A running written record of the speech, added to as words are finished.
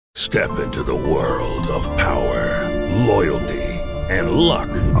Step into the world of power, loyalty, and luck.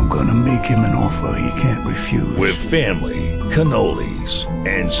 I'm gonna make him an offer he can't refuse. With family, cannolis,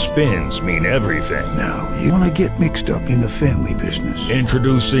 and spins mean everything. Now, you wanna get mixed up in the family business.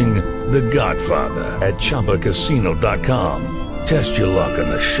 Introducing The Godfather at ChumbaCasino.com. Test your luck in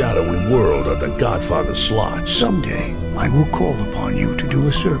the shadowy world of The Godfather slot. Someday, I will call upon you to do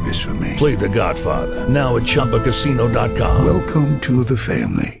a service for me. Play The Godfather now at ChumbaCasino.com. Welcome to the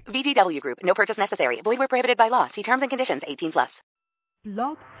family. VGW Group. No purchase necessary. Void where prohibited by law. See terms and conditions. 18+.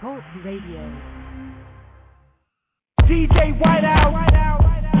 Blog Talk Radio. DJ Whiteout.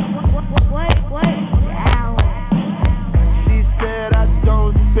 What? She said I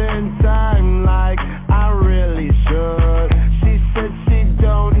don't spend time like I really should. She said she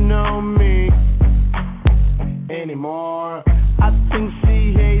don't know me anymore. I think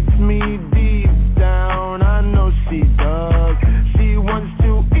she hates me deep down. I know she does. She wants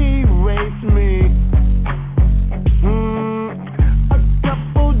to erase me. A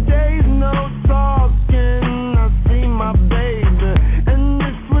couple days no talking. I see my baby, and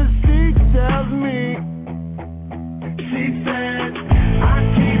this what she tells me. She said I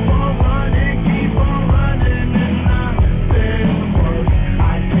keep on running, and nothing works.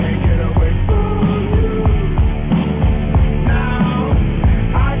 I can't get away from you. Now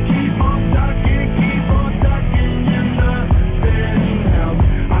I keep on ducking, and nothing helps.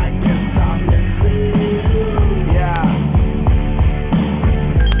 I can't stop missing you. Yeah.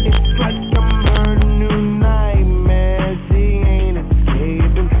 It's like I'm her new nightmare. She ain't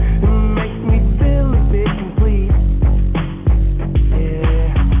escaping. It makes me feel a bit complete. Yeah.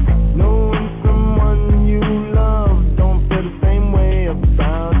 Knowing someone you love don't feel the same way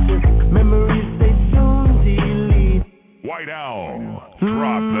about you. Memories they soon delete. White Owl,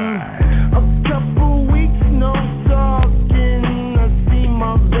 drop that. A couple weeks no talking. I see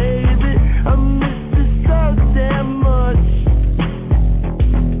my baby. I miss her so damn much.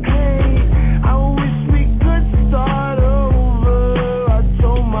 Hey, I wish we could start over. I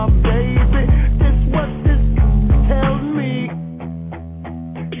told my baby this what this tells me.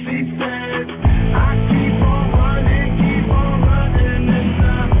 She said I keep on running, and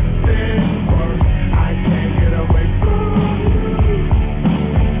nothing works. I can't get away from you.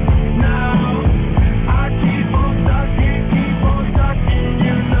 Now I keep on ducking,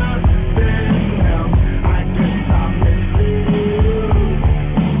 you nothing helps. I can't stop missing you.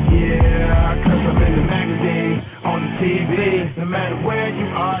 Yeah, 'cause I'm in the magazine, on the TV. No matter where you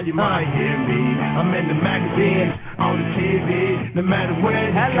are, you might hear me. I'm in the magazine, on the TV. No matter where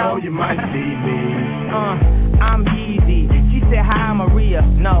you go, you might see me. I'm Yeezy. She said, hi, Maria.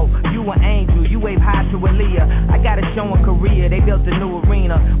 No, you an angel. You wave high to Aaliyah. I got a show in Korea. They built a new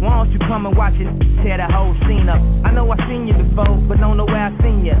arena. Why don't you come and watch it? Tear the whole scene up. I know I seen you before, but don't know where I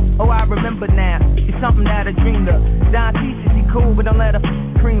seen you. Oh, I remember now. It's something that I dreamed of. Don teaches she cool, but don't let her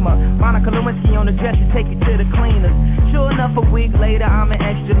cream her. Monica Lewinsky on the dresser, take it to the cleaners. Sure enough, a week later, I'm an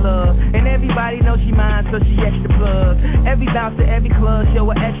extra love. And everybody knows she mine, so she extra plug. Every bounce to every club, show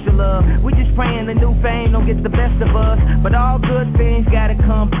her extra love. We just praying the new fame don't get the best of us. But all good things gotta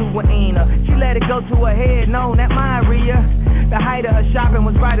come to an end. She let it go to her head, no, not mine, Rhea. The height of her shopping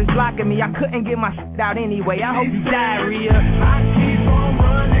was right as blocking me. I couldn't get my shit out anyway. I hope you die, Rhea. I keep on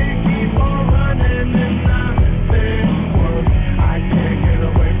running, and nothing works. I can't get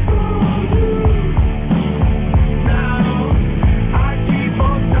away from you. Now I keep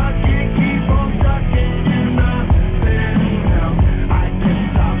on ducking, you nothing helps. I can't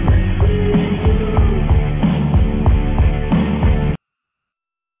stop missing you.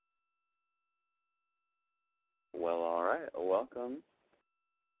 Well, all right. Welcome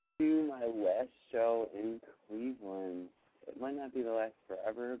to my last show in Cleveland. It might not be the last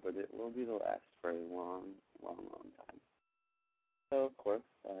forever, but it will be the last for a long, long, long time. So, of course,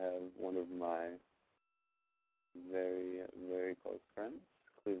 I have one of my very, very close friends,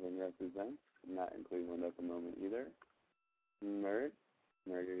 Cleveland represents, not in Cleveland at the moment either. Merg,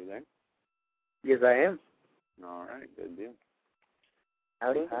 are you there? Yes, I am. All right, good deal.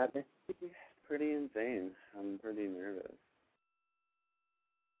 Howdy, partner. Pretty insane. I'm pretty nervous.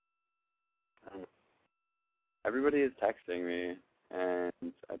 Everybody is texting me, and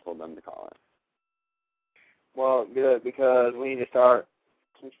I told them to call it. Well, good, because we need to start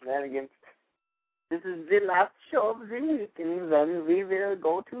some shenanigans. This is the last show of the week, and then we will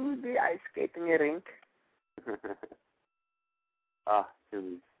go to the ice skating rink. Oh, it's going to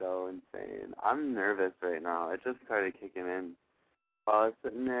be so insane. I'm nervous right now. It just started kicking in. While I was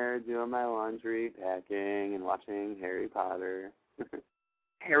sitting there doing my laundry, packing, and watching Harry Potter.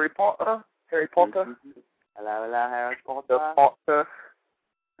 Harry Potter? Harry Potter? Hello, Harry Potter. The Potter.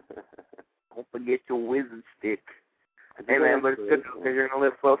 Don't forget your wizard stick. Hey, man, but it's good because you're going to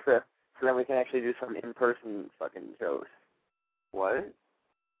live closer, so then we can actually do some in-person fucking shows. What?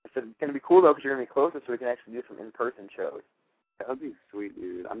 I said it's going to be cool, though, because you're going to be closer, so we can actually do some in-person shows. That would be sweet,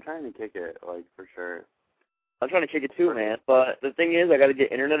 dude. I'm trying to kick it, like, for sure. I'm trying to kick it too, man. But the thing is, I got to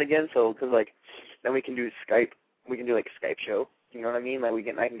get internet again, so, because, like, then we can do Skype. We can do, like, a Skype show. You know what I mean? Like,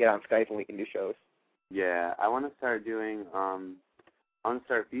 I can get on Skype and we can do shows. Yeah, I want to start doing, I want to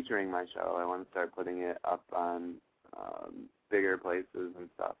start featuring my show. I want to start putting it up on bigger places and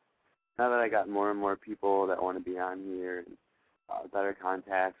stuff. Now that I got more and more people that want to be on here, better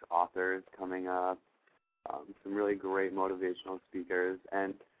contacts, authors coming up, some really great motivational speakers.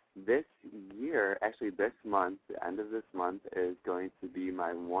 And this year, actually this month, the end of this month, is going to be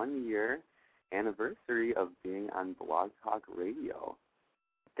my 1-year anniversary of being on Blog Talk Radio.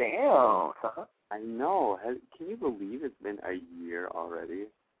 Damn, huh? I know. Can you believe it's been a year already?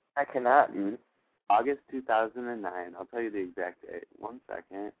 I cannot, dude. August 2009. I'll tell you the exact date. 1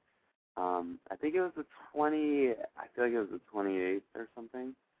 second. I think it was the 20. I feel like it was the 28th or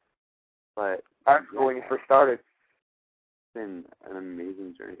something. But When you first started. It's been an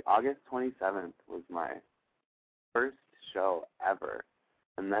amazing journey. August 27th was my first show ever,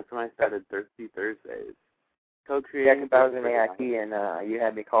 and that's when I started Thirsty Thursdays. Co-creating. Yeah, because I was in AIT and you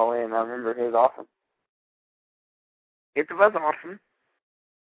had me call in. I remember it was awesome. It was awesome.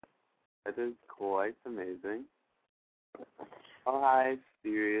 It is quite amazing. Oh, hi,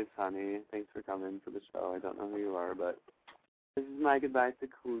 Serious Honey. Thanks for coming to the show. I don't know who you are, but this is my goodbye to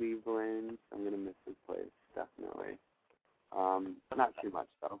Cleveland. I'm going to miss this place, definitely. But not too much,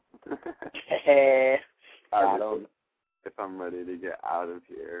 though. If I'm ready to get out of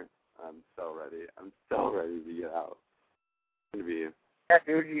here, I'm so ready. I'm so ready to get out. It's going to be... Yeah,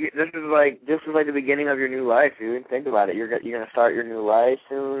 dude, this is like the beginning of your new life, dude. Think about it. You're going to start your new life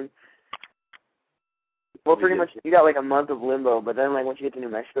soon. Well, pretty much, you got like a month of limbo, but then like once you get to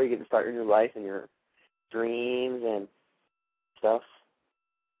New Mexico, you get to start your new life and your dreams and stuff.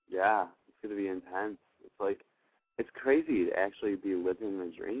 Yeah, it's going to be intense. It's like, it's crazy to actually be living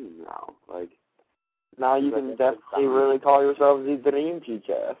the dream now. Like, now you can definitely really call yourself the dream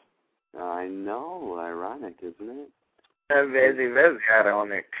teacher. I know, ironic, isn't it? Very, very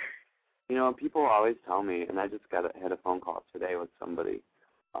ironic. You know, people always tell me, and I just had a phone call today with somebody,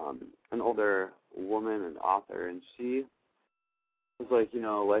 an older woman, an author, and she was like, you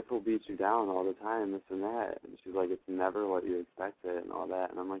know, life will beat you down all the time, this and that. And she's like, it's never what you expected and all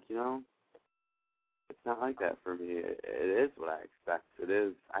that. And I'm like, you know, it's not like that for me. It is what I expect. It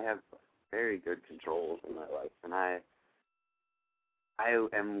is. I have very good controls in my life, and I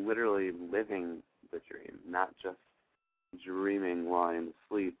am literally living the dream, not just dreaming while I'm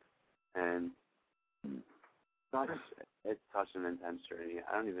asleep. And it's such an intense journey.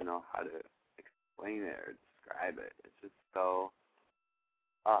 I don't even know how to explain it or describe it. It's just so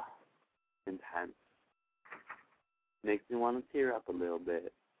intense. Makes me want to tear up a little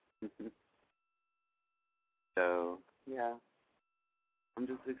bit. So, yeah. I'm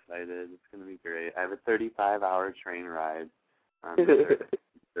just excited. It's going to be great. I have a 35-hour train ride on the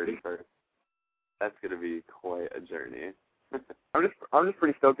 31st. That's going to be quite a journey. I'm just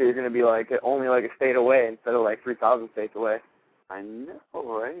pretty stoked that you're going to be like only like a state away instead of like 3,000 states away. I know,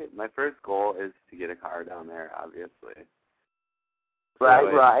 right? My first goal is to get a car down there, obviously.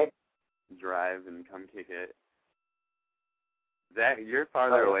 Right. Drive and come kick it. Zach, you're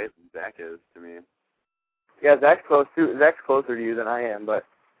farther away than Zach is to me. Yeah, Zach's closer to you than I am, but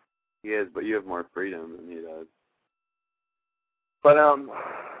he is. But you have more freedom than he does. But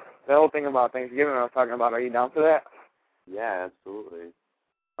the whole thing about Thanksgiving I was talking about. Are you down for that? Yeah, absolutely.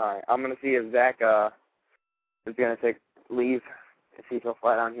 All right, I'm gonna see if Zach is gonna take leave to see if he'll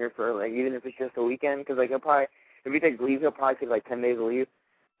fly down here for like even if it's just a weekend, because like he'll probably if he takes leave he'll probably take like 10 days of leave.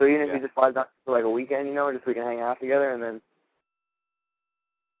 So even if he just flies down for like a weekend, you know, just so we can hang out together and then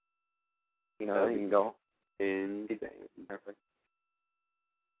then you can go. Insane. Perfect.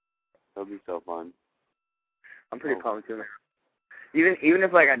 That'll be so fun. I'm pretty pumped too, man. Even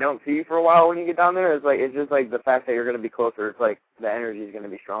if like I don't see you for a while when you get down there, it's just like the fact that you're gonna be closer. It's like the energy is gonna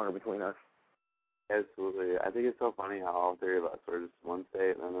be stronger between us. Absolutely. I think it's so funny how all three of us are just one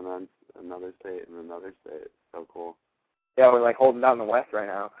state and then another state and another state. It's so cool. Yeah, we're like holding down the West right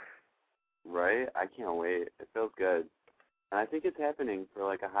now. Right? I can't wait. It feels good. And I think it's happening for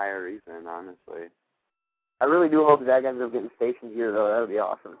like a higher reason, honestly. I really do hope Zach ends up getting stationed here, though. That would be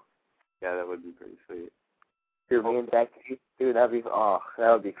awesome. Yeah, that would be pretty sweet. Dude, me and Zach, dude, that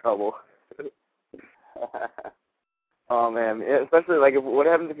would be trouble. Oh, man. Especially, like, what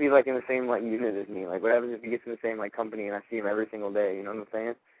happens if he's, like, in the same, like, unit as me? Like, what happens if he gets in the same, like, company and I see him every single day? You know what I'm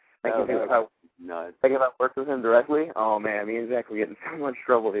saying? Like, if I worked with him directly, oh man, me and Zach would get in so much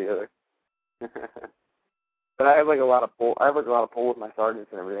trouble together. But I have like a lot of pull. I have like a lot of pull with my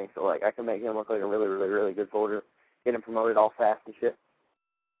sergeants and everything, so like I can make him look like a really, really, really good soldier, get him promoted all fast and shit.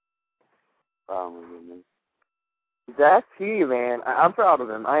 Oh my goodness. Zach T, man, I'm proud of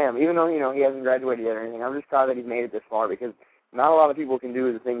him. I am, even though he hasn't graduated yet or anything. I'm just proud that he's made it this far because not a lot of people can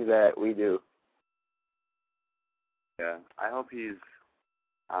do the things that we do. Yeah, I hope he's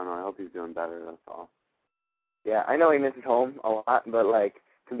doing better. That's all. Yeah, I know he misses home a lot, but like,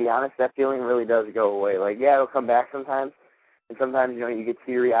 to be honest, that feeling really does go away. Like, yeah, it'll come back sometimes, and sometimes, you get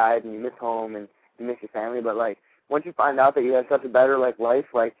teary-eyed and you miss home and you miss your family, but, like, once you find out that you have such a better, like, life,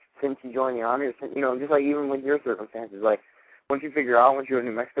 like, since you joined the Army, or, just like even with your circumstances, like, once you figure out, once you're in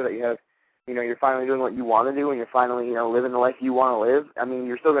New Mexico, that you have, you're finally doing what you want to do and you're finally, living the life you want to live, I mean,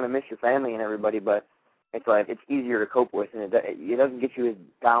 you're still going to miss your family and everybody, but it's like, it's easier to cope with, and it doesn't get you as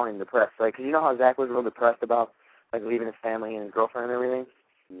down and depressed, like, because you know how Zach was real depressed about, like, leaving his family and his girlfriend and everything?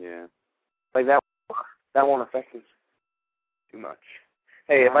 Yeah. Like that won't affect us too much.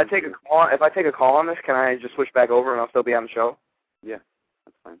 Hey, if I take a call on this, can I just switch back over and I'll still be on the show? Yeah,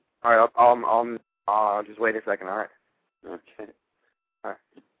 that's fine. All right, I'll just wait a second. All right. Okay. All right.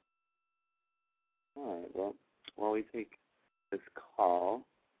 All right. Well, while we take this call,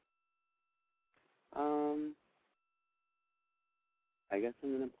 I guess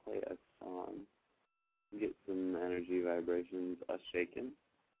I'm gonna play a song. Get some energy vibrations, us shaking.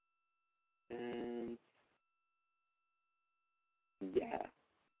 And yeah,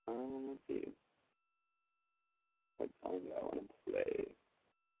 let's see. What song do I want to play?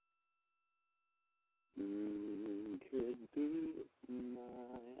 Could be my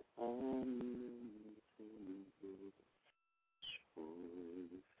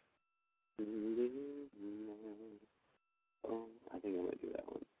Oh, I think I'm gonna do that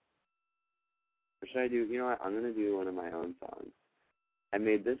one. Or should I do? You know what? I'm gonna do one of my own songs. I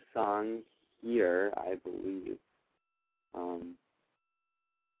made this song here, I believe.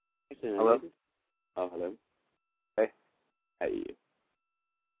 Hello? Oh, hello. Hey. Hey.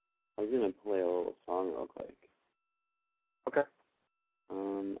 I was going to play a little song real quick. Okay. I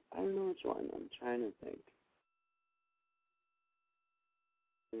don't know which one. I'm trying to think.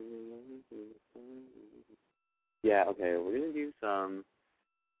 Yeah, okay. We're going to do some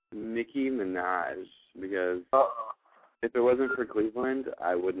Nicki Minaj because if it wasn't for Cleveland,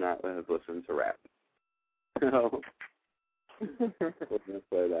 I would not have listened to rap. So we're going to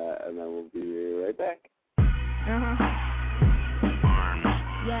play that, and then we'll be right back.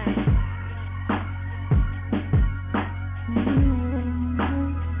 Yeah.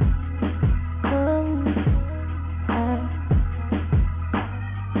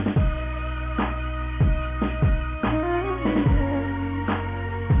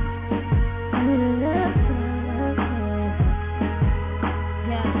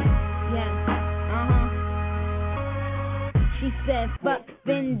 Fuck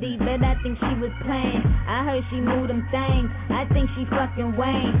Fendi, but I think she was playing. I heard she moved them things. I think she fucking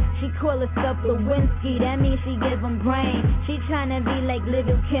Wayne. She call herself Lewinsky, that means she give them brain. She tryna be like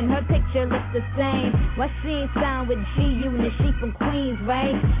Little Kim, her picture looks the same. Why she ain't signed with G-Unit? She from Queens,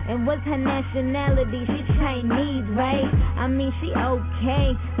 right? And what's her nationality? She Chinese, right? I mean, she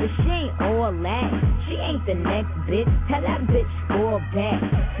okay, but she ain't all that. She ain't the next bitch, tell that bitch fall back.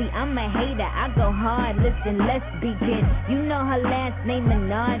 See, I'm a hater, I go hard, listen, let's begin. You know her last name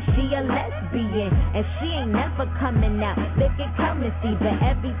Minaj, she a lesbian, and she ain't never coming out. Look it come and see, but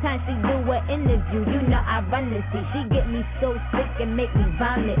every time she do an interview, you know I run to see. She get me so sick and make me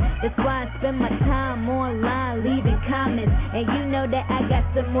vomit. That's why I spend my time online leaving comments. And you know that I got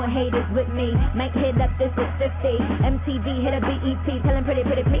some more haters with me. Might hit up this at 50. MTV hit a BET, tell them pretty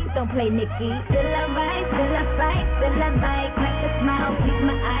please don't play Nicki. Still I write, still I fight, still I bite. Crack a smile, keep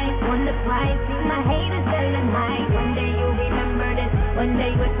my eyes on the prize. See my haters tell them mine. One day you'll remember this. One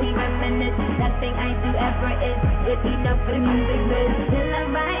day when we reminisce, nothing I do ever is good enough for the music biz. Still I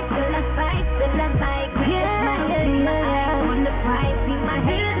write, still I fight, still I bite. Crack a smile, keep my eyes on the prize. See my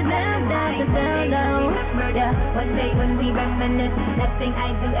haters tell them mine. One day you'll remember this. One day when we reminisce, nothing I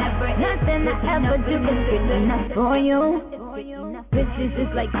do ever is nothing I ever do is good enough for you. Bitches is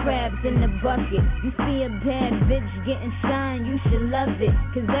like crabs in the bucket. You see a bad bitch getting shine, you should love it.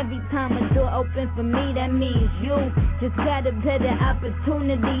 Cause every time a door open for me, that means you just got a better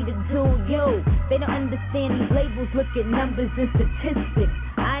opportunity to do you. They don't understand these labels, look at numbers and statistics.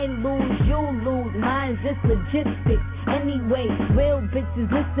 I lose, you lose, mine's just logistics. Anyway, real bitches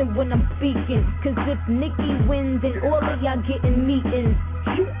listen when I'm speaking. Cause if Nicki wins, then all of y'all getting meetings.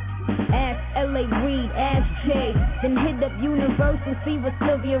 Ask L.A. Reid, ask Jay. Then hit up Universal, see what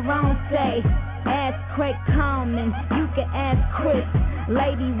Sylvia Rome say. Ask Craig Common, you can ask Chris.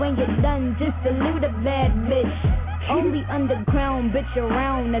 Lady, when you're done, just salute a bad bitch. Only underground bitch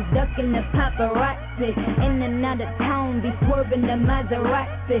around, a duck in the paparazzi. In and out of town, be swerving the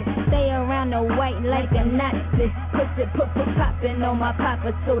Maserati. Stay around the white like a Nazi. Pussy poppin' on my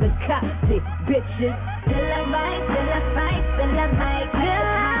papa, so the cops see. Bitches. Still I fight, still I fight, still I fight. Still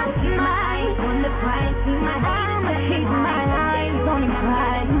I fight. On the price, see my I'ma keep my eyes on the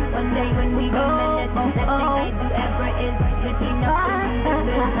prize. One day when we go, nothing I do ever is let you know. Still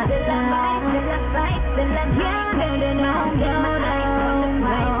I fight, still I fight, still I fight.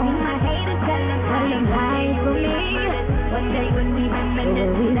 One day when we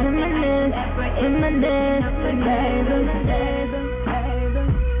reminisce, nothing ever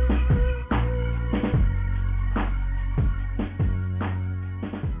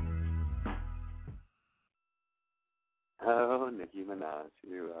Oh, Nicki Minaj,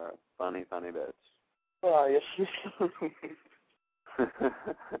 you are a funny, funny bitch. Oh, yes, she's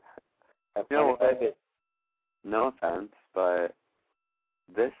You know what? No offense, but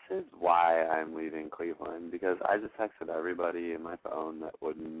this is why I'm leaving Cleveland, because I just texted everybody in my phone that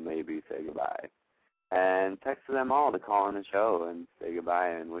would maybe say goodbye. And texted them all to call on the show and say goodbye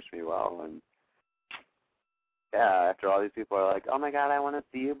and wish me well. And yeah, after all these people are like, oh my God, I want to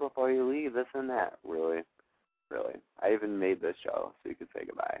see you before you leave, this and that. Really? Really? I even made this show so you could say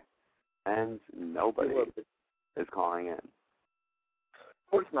goodbye. And nobody is calling in. Of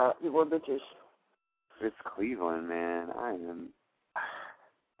course not. People are bitches. It's Cleveland, man. I am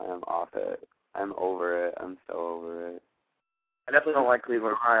off it. I'm over it. I'm so over it. I definitely don't like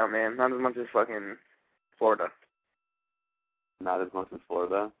Cleveland, Ohio, man. Not as much as fucking Florida. Not as much as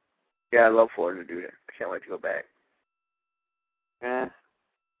Florida? Yeah, I love Florida, dude. I can't wait to go back.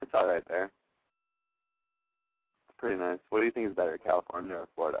 It's all right there. It's pretty nice. What do you think is better, California or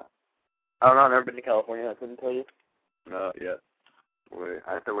Florida? I don't know. I've never been to California. I couldn't tell you. No, yeah. Wait,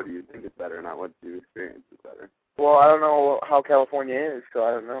 I said what do you think is better, not what you experience is better. Well, I don't know how California is, so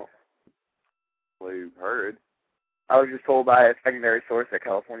I don't know. Well, you've heard. I was just told by a secondary source that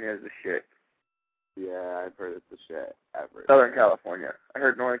California is the shit. Yeah, I've heard it's the shit. Southern California. I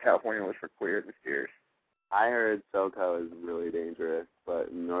heard Northern California was for queers and steers. I heard SoCal is really dangerous,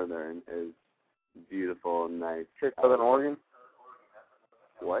 but Northern is beautiful and nice. Southern Oregon?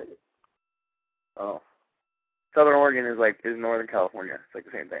 What? Oh. Southern Oregon is Northern California. It's like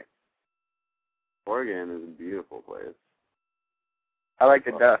the same thing. Oregon is a beautiful place. I like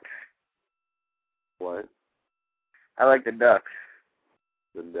the ducks. What? I like the ducks.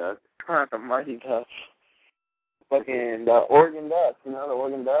 The ducks? Not the Mighty Ducks. Fucking the Oregon Ducks. You know the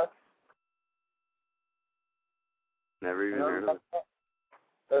Oregon Ducks? Never even heard of it.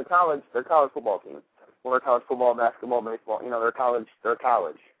 They're college football team. Well, they're college football, basketball, baseball. You know, they're college.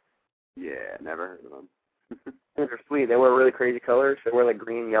 Yeah, never heard of them. They're sweet. They wear really crazy colors. They wear like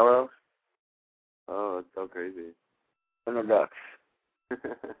green and yellow. Oh, it's so crazy. And they're ducks.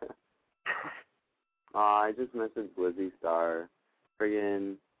 I just messaged Lizzie Starr.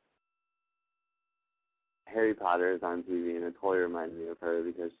 Friggin' Harry Potter is on TV, and it totally reminded me of her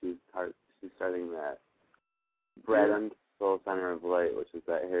because she's starting that Bredon Soul Center of Light, which is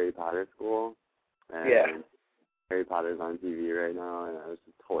that Harry Potter school. And yeah. Harry Potter's on TV right now, and I was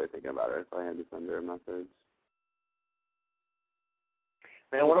just totally thinking about her, so I had to send her a message.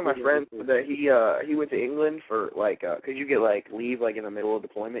 Man, one of my friends said that he went to England for cause you get leave in the middle of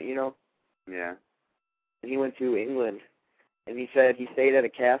deployment, you know. Yeah. And he went to England, and he said he stayed at a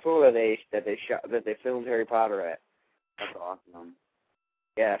castle that they filmed Harry Potter at. That's awesome.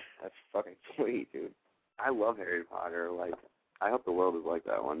 Yeah, that's fucking sweet, dude. I love Harry Potter. I hope the world is like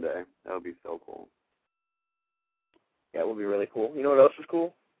that one day. That would be so cool. Yeah, it would be really cool. You know what else is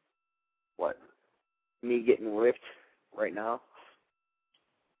cool? What? Me getting ripped right now.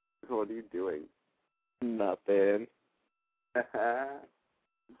 What are you doing? Nothing.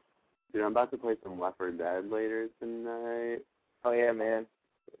 Dude, I'm about to play some Left 4 Dead later tonight. Oh, yeah, man.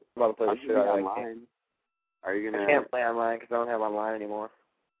 I'm about to play the shit out of that game. Are you gonna... I can't play online because I don't have online anymore.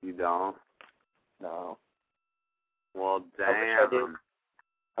 You don't? No. Well, damn.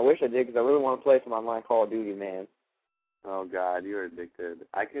 I wish I did because I really want to play some online Call of Duty, man. Oh, God, you're addicted.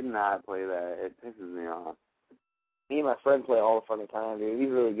 I could not play that. It pisses me off. Me and my friend play all the fucking time, dude. He's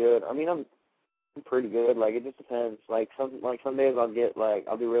really good. I mean, I'm pretty good. It just depends. Some days I'll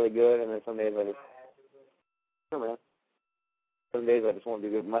do really good, and then some days I just... Oh, man. Some days I just won't do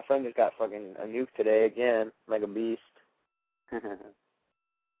good. My friend just got fucking a nuke today again, like a beast.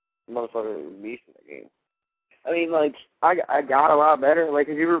 Motherfucker is a beast in the game. I mean, like, I got a lot better. Like,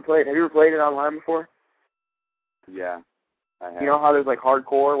 have you ever played it online before? Yeah, I have. You know how there's, like,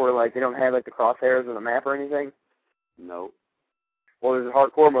 hardcore where, like, they don't have, like, the crosshairs or the map or anything? Nope. Well, there's a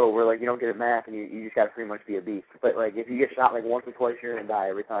hardcore mode where, like, you don't get a map and you just got to pretty much be a beast. But, like, if you get shot, like, once or twice, you're going to die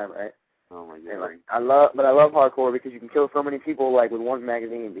every time, right? Oh, my God. And, like, I love hardcore because you can kill so many people, like, with one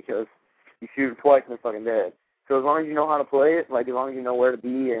magazine because you shoot them twice and they're fucking dead. So as long as you know how to play it, like, as long as you know where to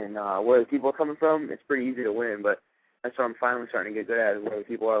be and where the people are coming from, it's pretty easy to win. But that's what I'm finally starting to get good at, is where the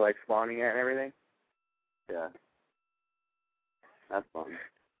people are, like, spawning at and everything. Yeah. That's fun.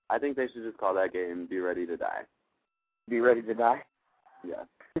 I think they should just call that game Be Ready to Die. Be Ready to Die? Yeah.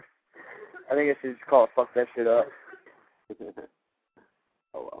 I think I should just call it Fuck That Shit Up.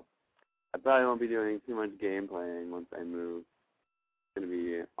 Oh, well. I probably won't be doing too much game playing once I move. It's going to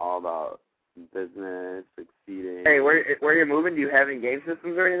be all about business, succeeding. Hey, where you're moving, do you have any game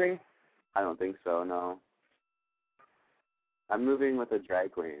systems or anything? I don't think so, no. I'm moving with a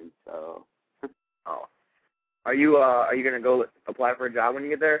drag queen, so. Oh. Are you gonna go apply for a job when you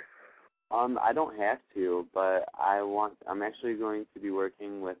get there? I don't have to, but I'm actually going to be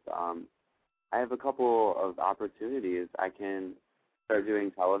working with, I have a couple of opportunities. I can start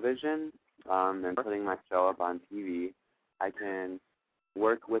doing television, and putting my show up on TV. I can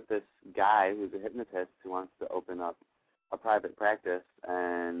work with this guy who's a hypnotist who wants to open up a private practice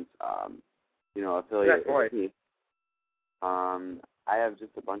and, affiliate with me. I have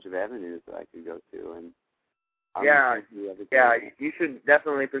just a bunch of avenues that I could go to, and you should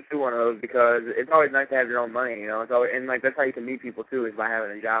definitely pursue one of those because it's always nice to have your own money, you know. It's always, and like that's how you can meet people too, is by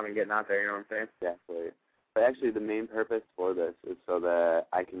having a job and getting out there. You know what I'm saying? Exactly. But actually, the main purpose for this is so that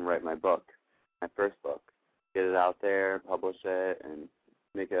I can write my book, my first book, get it out there, publish it, and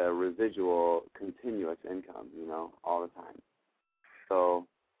make a residual, continuous income, all the time. So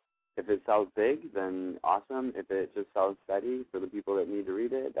if it sells big, then awesome. If it just sells steady for the people that need to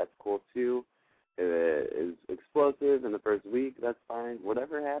read it, that's cool too. If it is explosive in the first week, that's fine.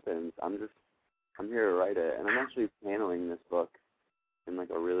 Whatever happens, I'm here to write it. And I'm actually channeling this book in like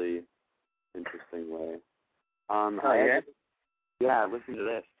a really interesting way. Listen to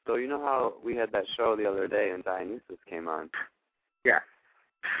this. So you know how we had that show the other day and Dionysus came on? Yeah.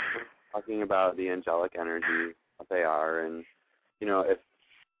 Talking about the angelic energy, what they are, and, if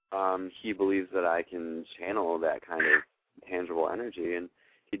he believes that I can channel that kind of tangible energy, and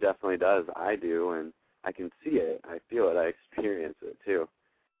he definitely does. I do, and I can see it. I feel it. I experience it, too.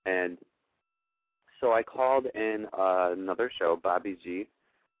 And so I called in another show, Bobby G.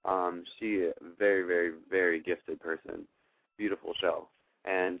 She a very, very, very gifted person. Beautiful show.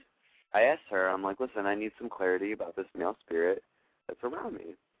 And I asked her, I'm like, listen, I need some clarity about this male spirit that's around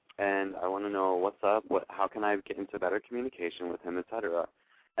me. And I want to know what's up, how can I get into better communication with him, etc.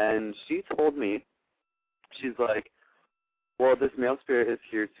 And she told me, she's like, well, this male spirit is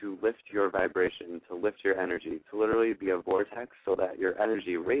here to lift your vibration, to lift your energy, to literally be a vortex so that your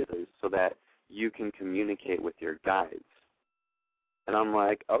energy raises so that you can communicate with your guides. And I'm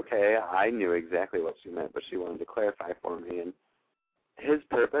like, okay, I knew exactly what she meant, but she wanted to clarify for me. And his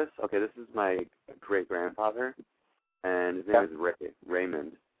purpose, okay, this is my great-grandfather, and his name is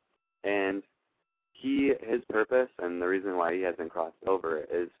Raymond. And his purpose and the reason why he hasn't crossed over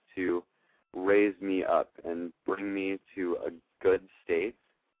is to raise me up and bring me to a good state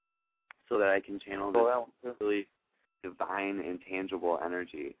so that I can channel this really divine and tangible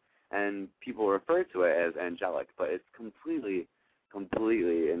energy. And people refer to it as angelic, but it's completely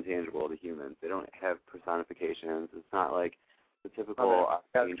intangible to humans. They don't have personifications. It's not like the typical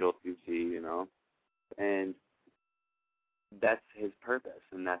angels you see, And that's his purpose,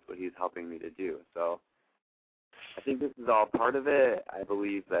 and that's what he's helping me to do. So I think this is all part of it. I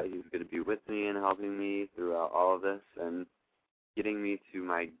believe that he's going to be with me and helping me throughout all of this and getting me to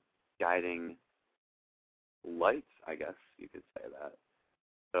my guiding lights, I guess you could say that.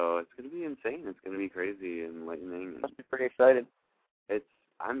 So it's going to be insane. It's going to be crazy and enlightening. Must be pretty excited.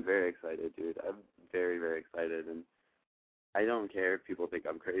 I'm very excited, dude. I'm very, very excited. And I don't care if people think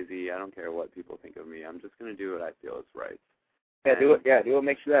I'm crazy. I don't care what people think of me. I'm just going to do what I feel is right. Yeah, do what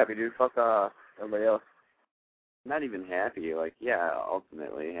makes you happy, dude. Fuck everybody else. I'm not even happy.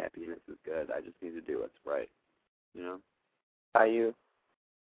 Ultimately, happiness is good. I just need to do what's right, By you.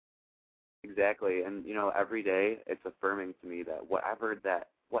 Exactly. And, every day it's affirming to me that whatever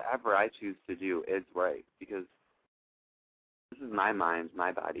I choose to do is right, because this is my mind,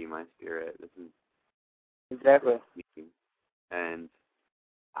 my body, my spirit. This is exactly. And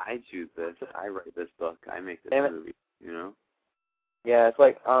I choose this. I write this book. I make this movie, Yeah, it's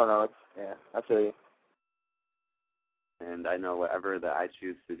like, I don't know. I feel you. And I know whatever that I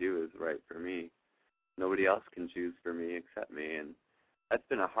choose to do is right for me. nobody else can choose for me except me, and that's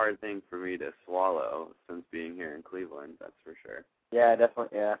been a hard thing for me to swallow since being here in Cleveland, that's for sure. Yeah,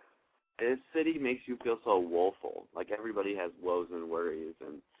 definitely, yeah. This city makes you feel so woeful. Like, everybody has woes and worries,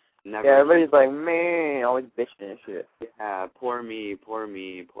 and never... Yeah, everybody's like, man, always bitching and shit. Yeah, poor me, poor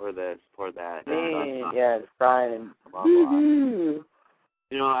this, poor that. Man, yeah, just crying and blah, blah.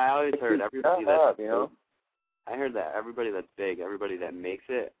 You know, I always heard everybody up, you know? I heard that everybody that's big, everybody that makes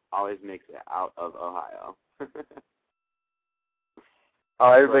it, always makes it out of Ohio.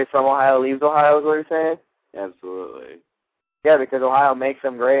 Oh, everybody from Ohio leaves Ohio is what you're saying? Absolutely. Yeah, because Ohio makes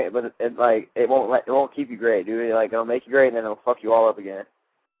them great, but it won't keep you great, dude. Like, it'll make you great and then it'll fuck you all up again.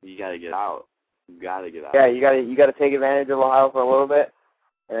 You gotta get out. You gotta get out. Yeah, you gotta take advantage of Ohio for a little bit,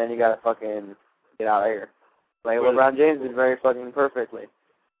 and then you gotta fucking get out of here. Like LeBron James is very fucking perfectly.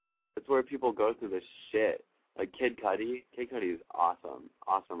 It's where people go through this shit. Like Kid Cudi. Kid Cudi is awesome.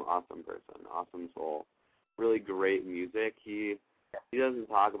 Awesome person. Awesome soul. Really great music. He doesn't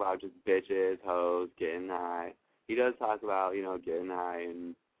talk about just bitches, hoes, getting high. He does talk about, you know, getting high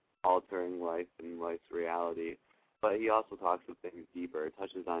and altering life and life's reality. But he also talks of things deeper,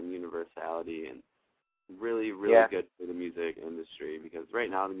 touches on universality, and really, really good for the music industry, because right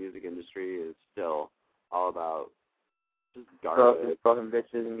now the music industry is still all about just garbage. Fucking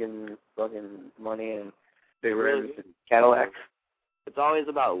bitches and getting fucking money and big rims and Cadillacs. It's always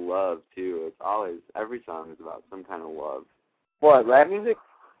about love, too. It's always, every song is about some kind of love. What, rap music?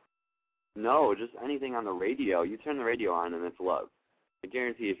 No, just anything on the radio. You turn the radio on and it's love. I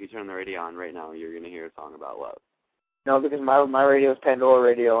guarantee if you turn the radio on right now, you're going to hear a song about love. No, because my radio is Pandora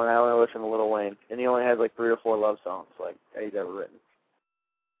radio, and I only listen to Lil Wayne, and he only has like 3 or 4 love songs like that he's ever written.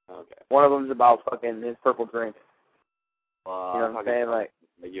 Okay. One of them's about fucking his purple drink. Well, you know what I'm saying? Like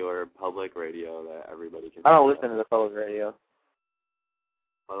your public radio that everybody can. I don't listen to the public radio.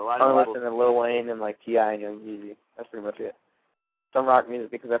 Well, I only listen to Lil Wayne and like T.I. and Young Jeezy. That's pretty much it. Some rock music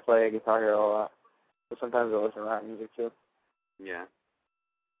because I play Guitar Hero a lot, but sometimes I listen to rock music too. Yeah.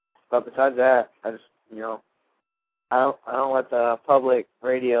 But besides that, I just I don't let the public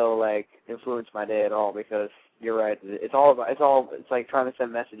radio like influence my day at all, because you're right. It's like trying to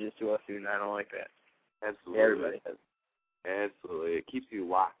send messages to us, dude, and I don't like that. Absolutely. Yeah, everybody does. Absolutely. It keeps you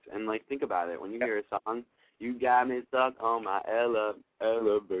locked. And like, think about it. When you hear a song, you got me stuck on my elevator.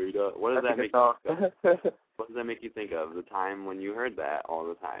 What does that make you think of? What does that make you think of? The time when you heard that all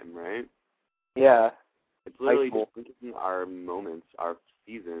the time, right? Yeah. It's literally just thinking our moments, our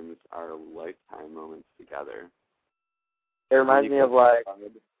seasons, our lifetime moments together. It reminds me of like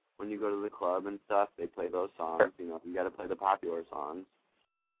when you go to the club and stuff, they play those songs. You know, you got to play the popular songs.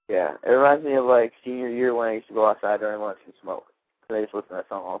 Yeah, it reminds me of like senior year when I used to go outside during lunch and smoke. Cause I just listen to that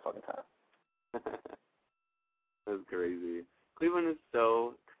song all the fucking time. That's crazy. Cleveland is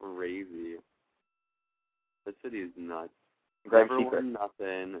so crazy. The city is nuts. Never won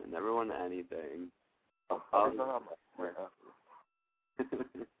nothing. Never won anything.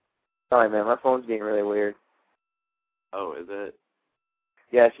 Sorry, man. My phone's being really weird. Oh, is it?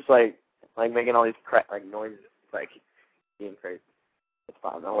 Yeah, it's just like making all these noises, like being crazy. It's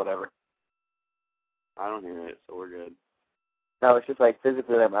fine, though, whatever. I don't hear it, so we're good. No, it's just like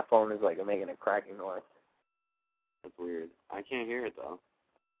physically that my phone is like making a cracking noise. That's weird. I can't hear it though.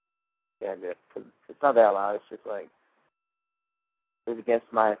 Yeah, it's not that loud. It's just like it's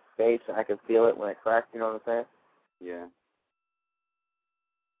against my face, and I can feel it when it cracks. You know what I'm saying? Yeah.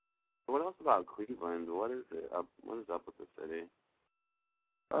 What else about Cleveland? What is it up? What is up with the city?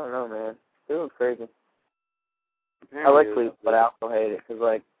 I don't know, man. Cleveland's crazy. Apparently, I like Cleveland, but I also hate it because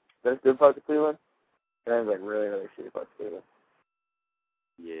like there's good parts of Cleveland, and there's like really, really shitty parts of Cleveland.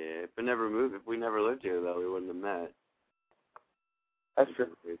 Yeah, if we never lived here though, we wouldn't have met. That's true.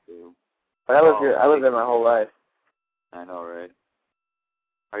 But I lived here. I lived there my whole life. I know, right?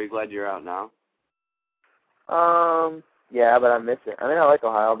 Are you glad you're out now? Yeah, but I miss it. I mean, I like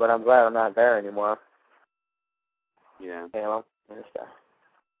Ohio, but I'm glad I'm not there anymore. Yeah. Yeah, I miss that.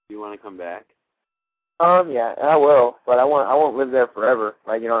 Do you want to come back? Yeah, I will, but I won't live there forever.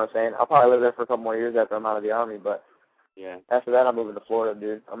 Like, you know what I'm saying? I'll probably live there for a couple more years after I'm out of the Army, but yeah. After that, I'm moving to Florida,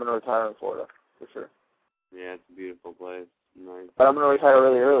 dude. I'm gonna retire in Florida for sure. Yeah, it's a beautiful place. Nice. But I'm gonna retire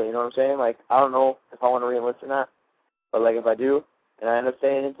really early. You know what I'm saying? Like, I don't know if I want to re-enlist or not, but like if I do, and I end up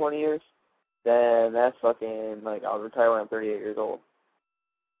staying in 20 years, then that's fucking like I'll retire when I'm 38 years old.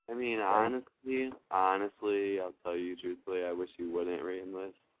 I mean, honestly, I'll tell you truthfully, I wish you wouldn't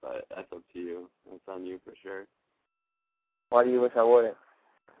re-enlist, but that's up to you. That's on you for sure. Why do you wish I wouldn't?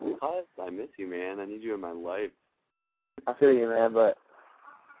 Because I miss you, man. I need you in my life. I feel you, man, but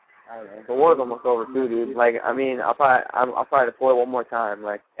I don't know. The war's almost over too, dude. Like, I mean, I'll probably deploy one more time.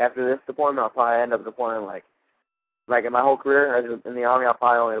 Like, after this deployment, I'll probably end up deploying like in my whole career in the Army, I'll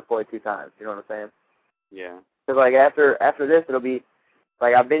probably only deploy 2 times. You know what I'm saying? Yeah. Because like after this, it'll be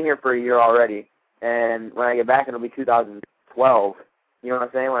like I've been here for a year already, and when I get back, it'll be 2012. You know what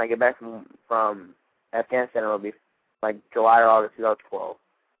I'm saying? When I get back from Afghanistan, it'll be like July or August 2012.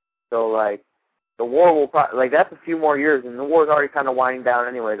 So like the war will probably like that's a few more years, and the war's already kind of winding down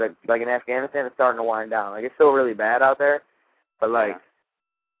anyways. Like in Afghanistan, it's starting to wind down. Like it's still really bad out there, but like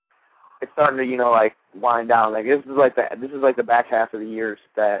it's starting to like wind down. Like this is like the back half of the years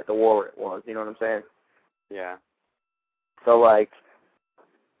that the war was. You know what I'm saying? Yeah. So like.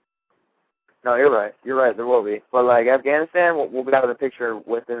 No, you're right. You're right. There will be, but like Afghanistan, we'll be out of the picture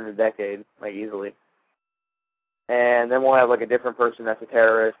within a decade, like easily. And then we'll have like a different person that's a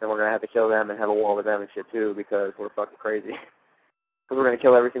terrorist, and we're gonna have to kill them and have a war with them and shit too, because we're fucking crazy. Because we're gonna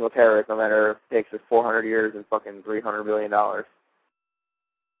kill every single terrorist, no matter if it takes us 400 years and fucking $300 billion. Oh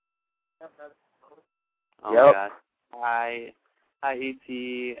Yep. my God. Hi,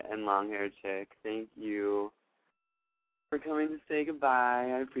 E.T. and long-haired chick. Thank you for coming to say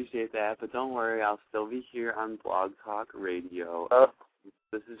goodbye. I appreciate that, but don't worry, I'll still be here on Blog Talk Radio.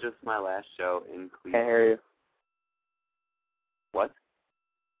 This is just my last show in Cleveland. Can't hear you. What?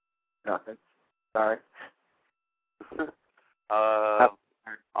 Nothing. Sorry. No,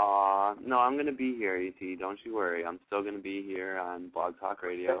 I'm going to be here, E.T. Don't you worry. I'm still going to be here on Blog Talk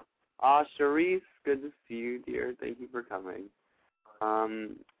Radio. Charisse, good to see you, dear. Thank you for coming.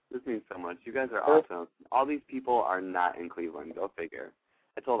 This means so much. You guys are awesome. All these people are not in Cleveland. Go figure.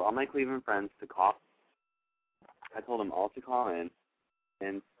 I told all my Cleveland friends to call. I told them all to call in,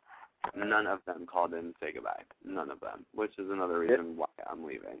 and none of them called in to say goodbye. None of them, which is another reason why I'm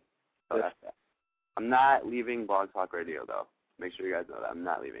leaving. So that's that. I'm not leaving Blog Talk Radio, though. Make sure you guys know that. I'm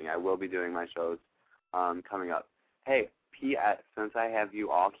not leaving. I will be doing my shows coming up. Hey, P.S., since I have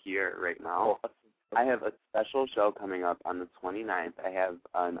you all here right now, I have a special show coming up on the 29th. I have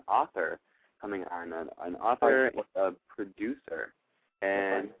an author coming on, an author and a producer,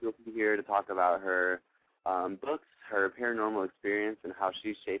 and she'll be here to talk about her books, her paranormal experience, and how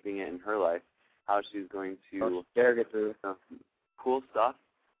she's shaping it in her life, how she's going to get through some cool stuff,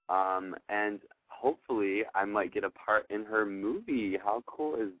 and hopefully I might get a part in her movie. How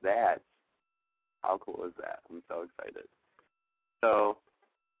cool is that? How cool is that? I'm so excited. So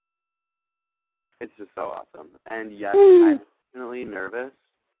it's just so awesome. And yes, I'm definitely nervous.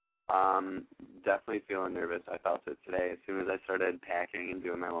 Definitely feeling nervous. I felt it today. As soon as I started packing and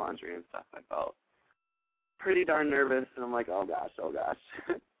doing my laundry and stuff, I felt pretty darn nervous. And I'm like, oh gosh.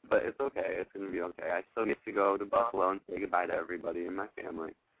 But it's okay. It's going to be okay. I still get to go to Buffalo and say goodbye to everybody in my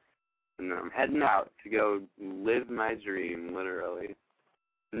family. And then I'm heading out to go live my dream, literally.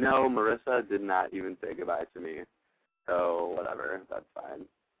 No, Marissa did not even say goodbye to me. So, whatever. That's fine.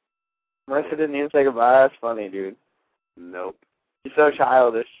 Marissa didn't even say goodbye. That's funny, dude. Nope. You're so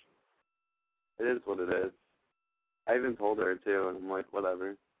childish. It is what it is. I even told her, too, and I'm like,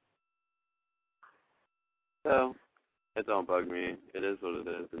 whatever. So, it don't bug me. It is what it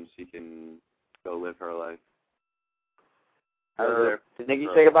is, and she can go live her life. Did Nikki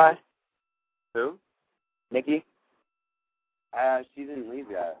say goodbye? Who? Nikki? She didn't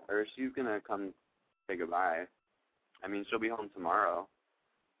leave yet, or she's going to come say goodbye. I mean, she'll be home tomorrow,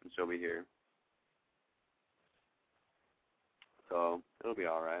 and she'll be here. So, it'll be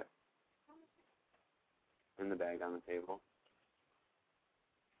all right. In the bag on the table.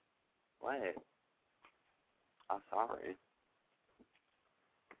 What? I'm sorry.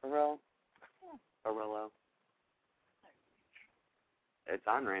 For real? It's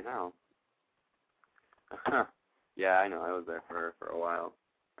on right now. Yeah, I know. I was there for a while.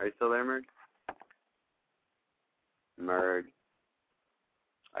 Are you still there, Merg? Merg.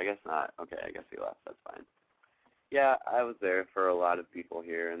 I guess not. Okay, I guess he left. That's fine. Yeah, I was there for a lot of people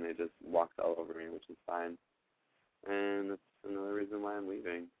here, and they just walked all over me, which is fine. And that's another reason why I'm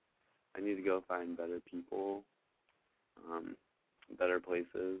leaving. I need to go find better people, better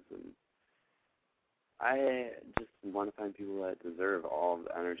places, and I just want to find people that deserve all of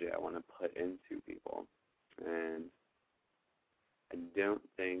the energy I want to put into people. And I don't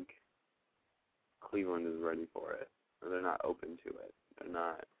think Cleveland is ready for it, or they're not open to it. They're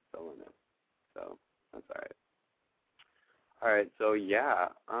not feeling it. So that's all right. All right, so yeah,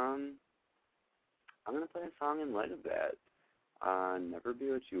 I'm going to play a song in light of that. Never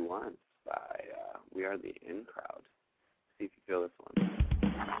Be What You Want by We Are the In Crowd. See if you feel this one.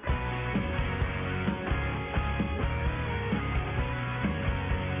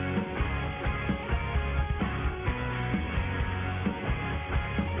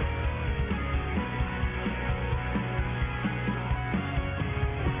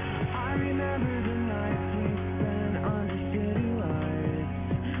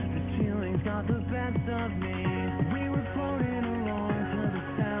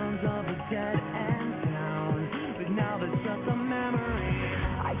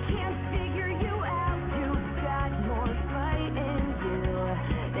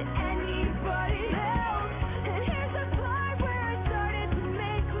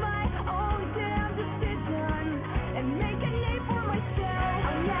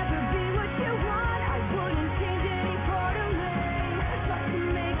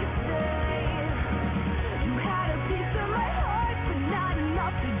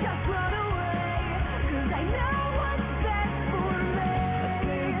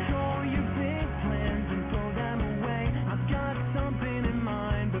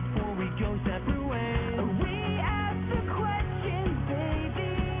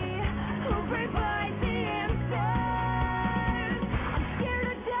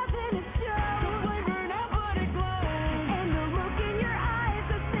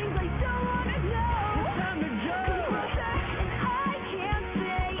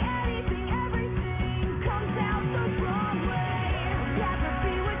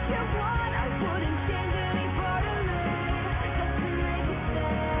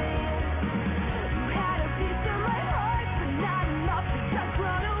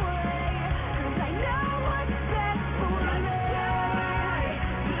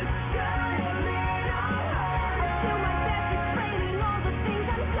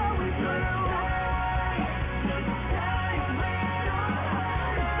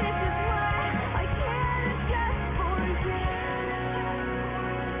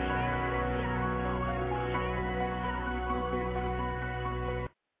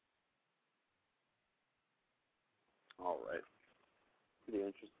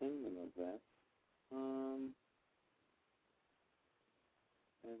 interesting. I love that.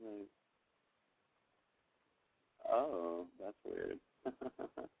 Oh, that's weird.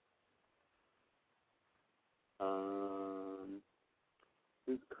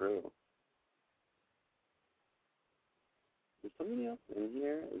 Who's crew? Is somebody else in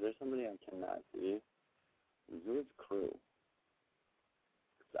here? Is there somebody I cannot see? Who is crew?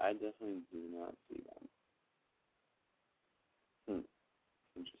 Because I definitely do not see them.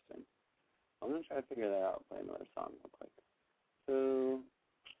 Interesting. I'm going to try to figure that out, play another song real quick. So,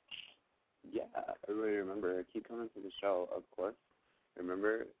 yeah, everybody remember, keep coming to the show, of course.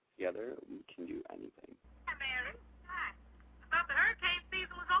 Remember, together, we can do anything. Hi, Mary. Hi. I thought the hurricane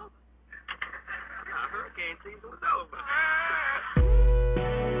season was over. Hurricane season was over.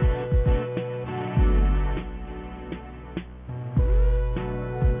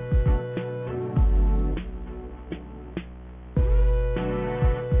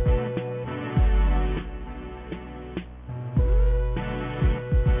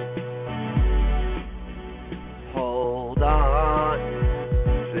 Hold on,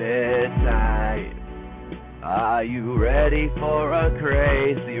 sit tight. Are you ready for a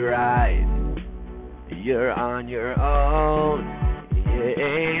crazy ride? You're on your own, it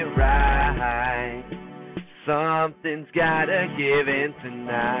ain't right. Something's gotta give in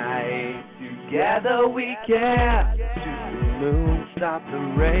tonight. Together we can shoot the moon, stop the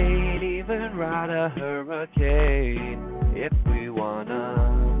rain, even ride a hurricane if we wanna.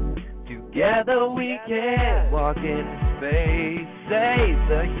 Together we can walk into space, save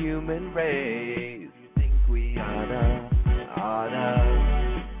the human race. You think we oughta?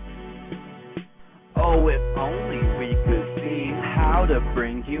 Oh, if only we could see how to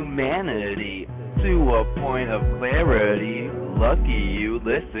bring humanity to a point of clarity. Lucky you,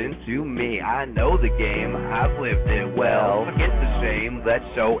 listen to me. I know the game, I've lived it well. Forget the shame, let's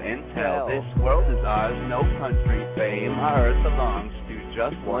show and tell. This world is ours, no country fame. Our earth belongs to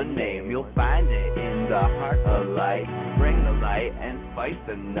just one name. You'll find it in the heart of light. Bring the light and fight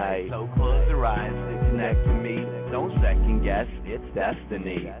the night. So close your eyes and connect to me. Don't second guess, it's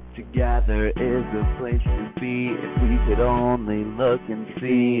destiny. Together is the place to be. If we could only look and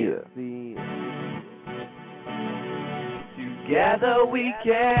see. Together we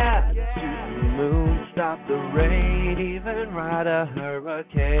can shoot the moon, stop the rain, even ride a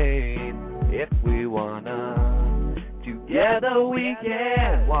hurricane if we wanna. Together we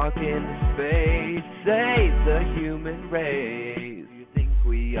can walk into space, save the human race. You think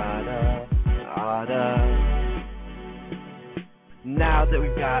we oughta? Now that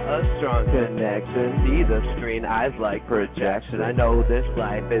we've got a strong connection, see the screen, eyes like projection. I know this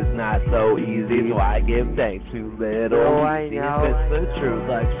life is not so easy, so I give thanks to little easy. It's the truth,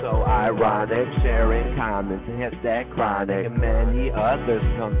 like so ironic, sharing comments and hits that chronic. And many others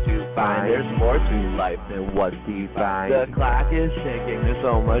come to find there's more to life than what's defined. The clock is ticking, there's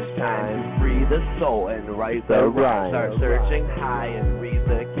so much time to free the soul and write the rhyme. Start searching high and read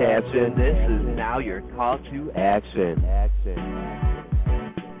the caption. This is now your call to action.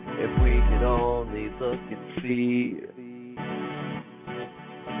 If we could only look and see.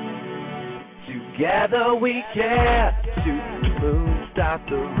 Together we can shoot the moon, stop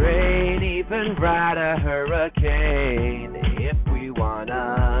the rain, even ride a hurricane if we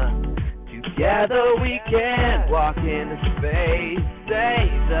wanna. Together we can walk into space,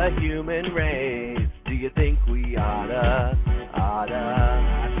 save the human race. Do you think we oughta? I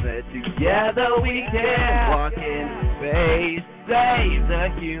said together we can walk into space, save the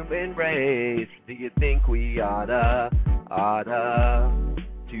human race. Do you think we oughta?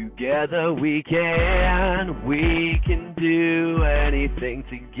 Together we can do anything.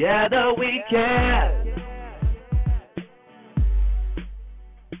 Together we can.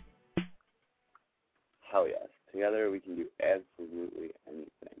 Hell yes. Together we can do absolutely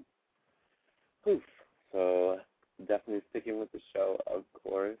anything. Poof. So definitely sticking with the show, of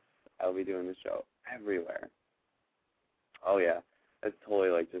course. I'll be doing the show everywhere. Oh yeah. It's totally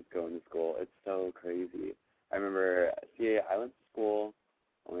like just going to school. It's so crazy. I remember, I went to school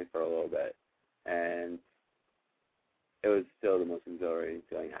only for a little bit, and it was still the most exhilarating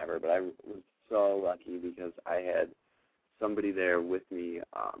feeling ever, but I was so lucky because I had somebody there with me,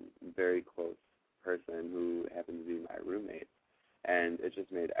 very close person who happened to be my roommate, and it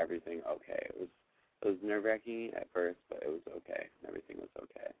just made everything okay. It was nerve-wracking at first, but it was okay. Everything was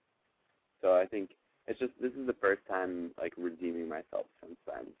okay. So I think this is the first time, like, redeeming myself since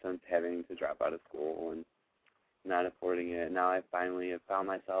then, since having to drop out of school and not affording it. Now I finally have found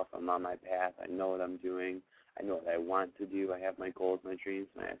myself. I'm on my path. I know what I'm doing. I know what I want to do. I have my goals, my dreams,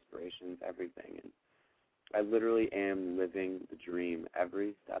 my aspirations, everything. And I literally am living the dream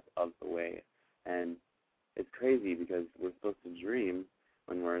every step of the way. And it's crazy because we're supposed to dream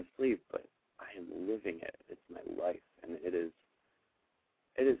when we're asleep, but I am living it. It's my life, and it is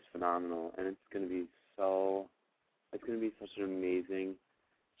phenomenal, and it's going to be such an amazing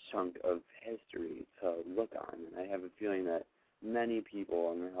chunk of history to look on. And I have a feeling that many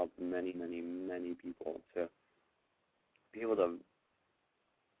people, I'm going to help many, many, many people to be able to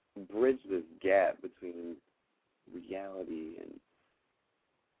bridge this gap between reality and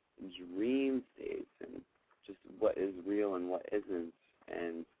dream states and just what is real and what isn't,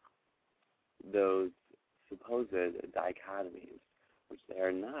 and those supposed dichotomies, which they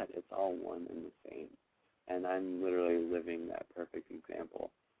are not. It's all one and the same. And I'm literally living that perfect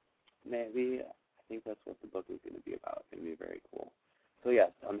example. Maybe, I think that's what the book is going to be about. It's going to be very cool. So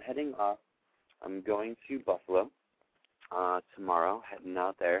yes, I'm heading off. I'm going to Buffalo tomorrow, heading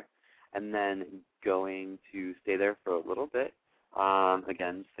out there, and then going to stay there for a little bit.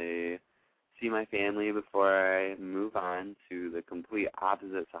 Again, see my family before I move on to the complete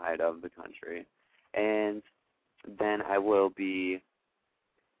opposite side of the country. And then I will be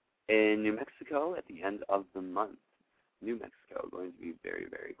in New Mexico at the end of the month. New Mexico, going to be very,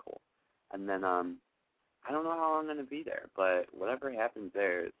 very cool. And then I don't know how long I'm going to be there, but whatever happens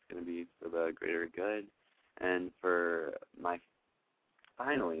there, it's going to be for the greater good and for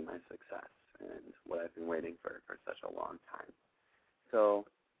finally my success and what I've been waiting for such a long time. So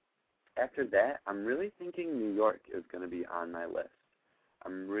after that, I'm really thinking New York is going to be on my list.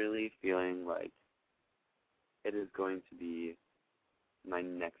 I'm really feeling like it is going to be my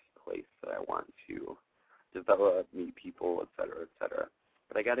next place that I want to develop, meet people, et cetera, et cetera.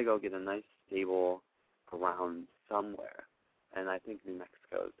 But I got to go get a nice, stable ground somewhere, and I think New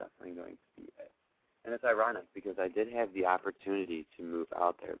Mexico is definitely going to be it. And it's ironic because I did have the opportunity to move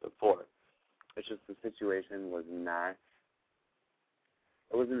out there before. It's just the situation it wasn't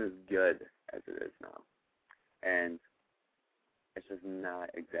as good as it is now. And it's just not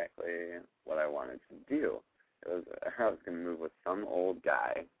exactly what I wanted to do. I was going to move with some old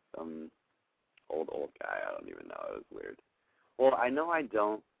guy, some old guy. I don't even know. It was weird. Well, I know I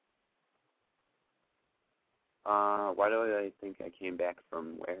don't. Why do I think I came back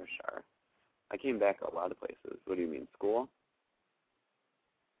from Wareshire? I came back a lot of places. What do you mean, school?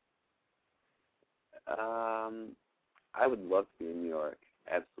 I would love to be in New York.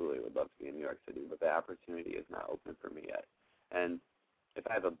 Absolutely would love to be in New York City, but the opportunity is not open for me yet. And if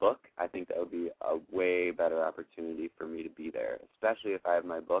I have a book, I think that would be a way better opportunity for me to be there, especially if I have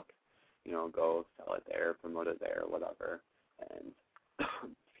my book, go sell it there, promote it there, whatever. And,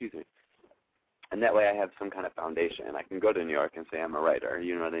 excuse me. And that way I have some kind of foundation. I can go to New York and say I'm a writer,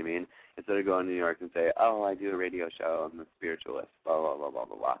 you know what I mean? Instead of going to New York and say, oh, I do a radio show, I'm a spiritualist, blah, blah, blah, blah,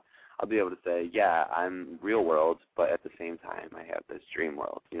 blah, blah. I'll be able to say, yeah, I'm real world, but at the same time I have this dream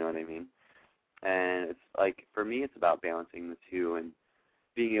world, you know what I mean? And it's like, for me, it's about balancing the two and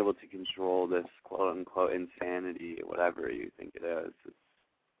being able to control this quote-unquote insanity, whatever you think it is. It's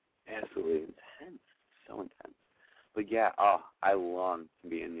absolutely intense, so intense. But yeah, I long to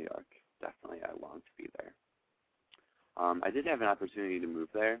be in New York. Definitely, I long to be there. I did have an opportunity to move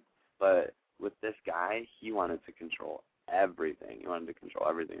there, but with this guy, he wanted to control everything. He wanted to control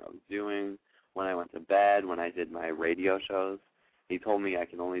everything I was doing, when I went to bed, when I did my radio shows. He told me I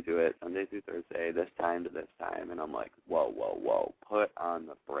can only do it Sunday through Thursday, this time to this time, and I'm like, whoa, put on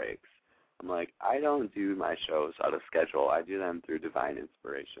the brakes. I'm like, I don't do my shows out of schedule. I do them through divine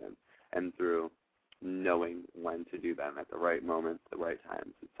inspiration and through knowing when to do them at the right moments, the right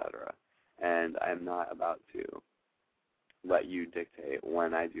times, etc. And I'm not about to let you dictate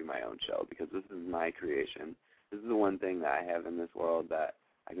when I do my own show, because this is my creation. This is the one thing that I have in this world that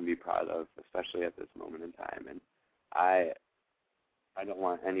I can be proud of, especially at this moment in time. And I don't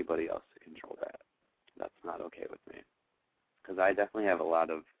want anybody else to control that. That's not okay with me, because I definitely have a lot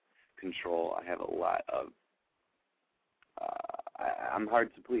of control. I have a lot of I'm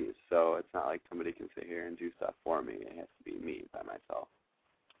hard to please, so it's not like somebody can sit here and do stuff for me. It has to be me by myself.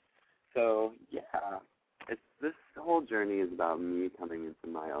 So, yeah, this whole journey is about me coming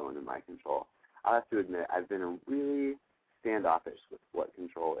into my own and my control. I have to admit, I've been really standoffish with what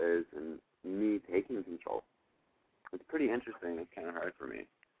control is and me taking control. It's pretty interesting. It's kind of hard for me.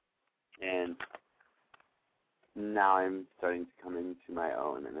 And now I'm starting to come into my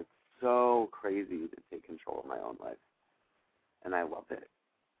own, and it's so crazy to take control of my own life. And I love it.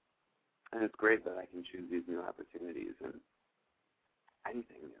 And it's great that I can choose these new opportunities and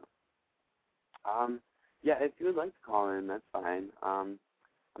anything new. Yeah, if you would like to call in, that's fine. I'm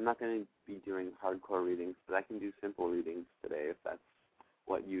not going to be doing hardcore readings, but I can do simple readings today if that's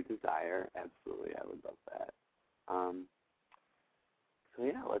what you desire. Absolutely, I would love that. So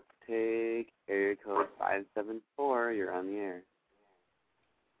yeah, let's take area code 574. You're on the air.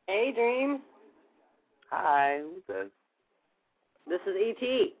 Hey, Dream. Hi, who's this? This is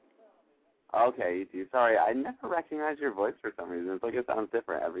E.T. Okay, E.T. Sorry, I never recognize your voice for some reason. It's like it sounds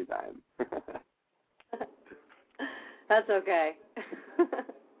different every time. That's okay.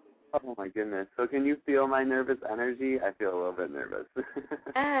 Oh my goodness. So can you feel my nervous energy? I feel a little bit nervous.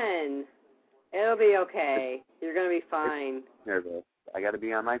 And it'll be okay. You're going to be fine. Nervous. I got to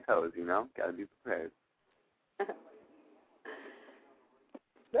be on my toes, you know? Got to be prepared.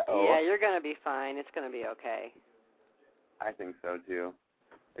 Yeah, you're going to be fine. It's going to be okay. I think so, too.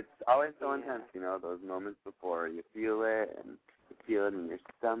 It's always so intense, you know, those moments before you feel it, and you feel it in your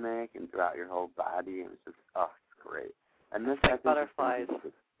stomach and throughout your whole body, and it's just, oh, it's great. And this, it's like butterflies.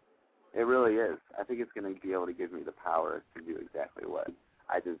 It really is. I think it's going to be able to give me the power to do exactly what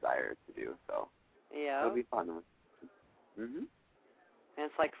I desire to do, so yeah. It'll be fun. Mm-hmm. And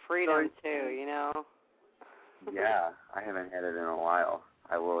it's like freedom, too, you know? Yeah, I haven't had it in a while.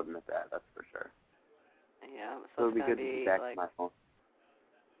 I will admit that, that's for sure. Yeah, so it'll be good to be back like, to my phone.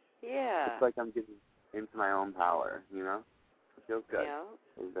 Yeah. It's like I'm getting into my own power, you know? It feels good.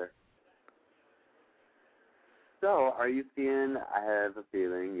 Yeah. So, are you seeing, I have a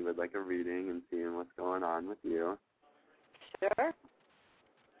feeling you would like a reading and seeing what's going on with you. Sure.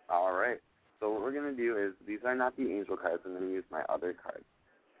 All right. So what we're going to do is, these are not the angel cards. I'm going to use my other cards.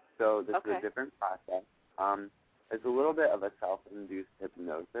 So this is a different process. It's a little bit of a self-induced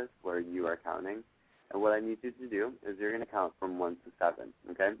hypnosis where you are counting. And what I need you to do is you're going to count from 1 to 7,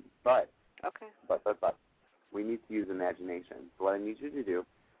 okay? But we need to use imagination. So what I need you to do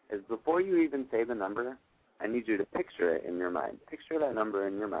is before you even say the number, I need you to picture it in your mind. Picture that number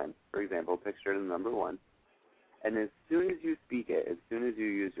in your mind. For example, picture the number 1. And as soon as you speak it, as soon as you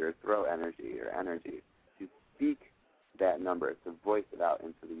use your throat energy, to speak that number, to voice it out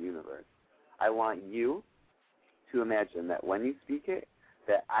into the universe, I want you to imagine that when you speak it,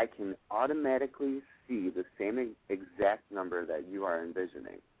 that I can automatically see the same exact number that you are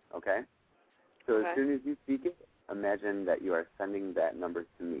envisioning, okay? So as soon as you speak it, imagine that you are sending that number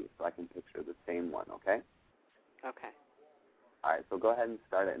to me so I can picture the same one, okay? Okay. All right, so go ahead and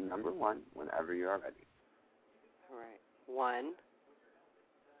start at number 1 whenever you are ready. All right. 1.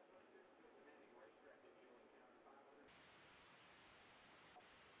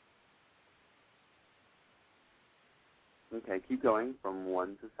 Okay, keep going from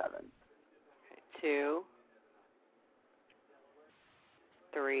 1 to 7. Okay. 2.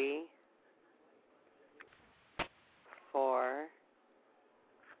 3. 4.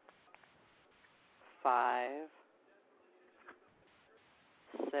 5.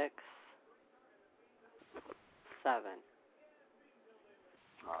 6. 7.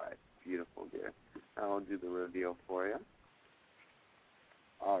 All right, beautiful, dear. Now I'll do the reveal for you.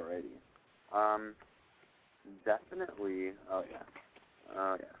 Alrighty. Definitely. Oh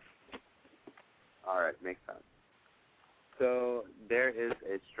yeah. All right, makes sense. So there is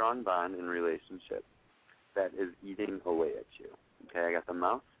a strong bond in relationship that is eating away at you. Okay, I got the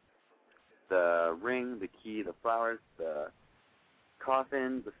mouse, the ring, the key, the flowers, the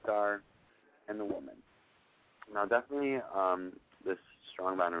coffin, the star, and the woman. Now, definitely, this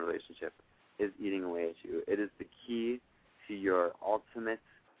strong bond in relationship is eating away at you. It is the key to your ultimate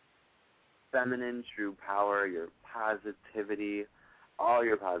feminine true power, your positivity, all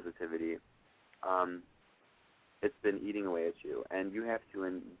your positivity. It's been eating away at you, and you have to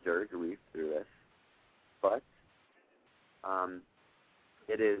endure grief through this. But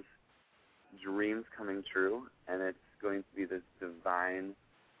it is dreams coming true, and it's going to be this divine,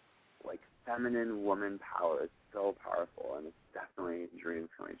 like, feminine woman power. It's so powerful, and it's definitely dreams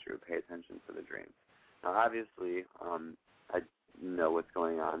coming true. Pay attention to the dreams. Now, obviously, I know what's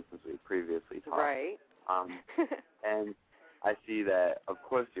going on since we previously talked. Right. And I see that, of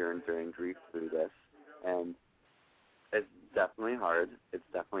course, you're enduring grief through this, and it's definitely hard. It's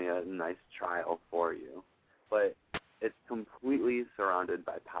definitely a nice trial for you, but it's completely surrounded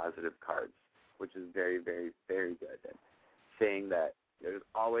by positive cards, which is very, very, very good. And saying that there's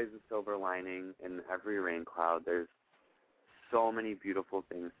always a silver lining in every rain cloud. There's so many beautiful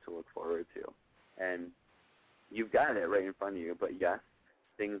things to look forward to. And you've got it right in front of you, but yes,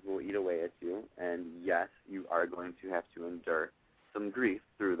 things will eat away at you, and yes, you are going to have to endure some grief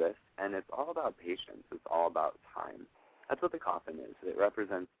through this, and it's all about patience. It's all about time. That's what the coffin is. It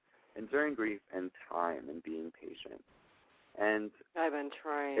represents enduring grief and time and being patient. And I've been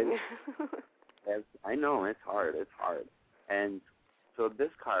trying. I know, it's hard. It's hard. And so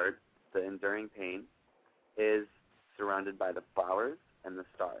this card, the enduring pain, is surrounded by the flowers, and the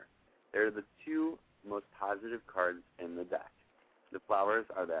Star. They're the two most positive cards in the deck. The flowers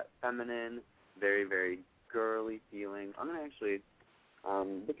are that feminine, very, very girly feeling. I'm going to actually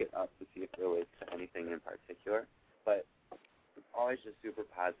look it up to see if it relates to anything in particular. But it's always just super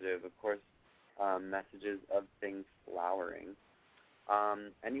positive. Of course, messages of things flowering.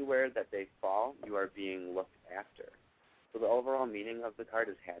 Anywhere that they fall, you are being looked after. So the overall meaning of the card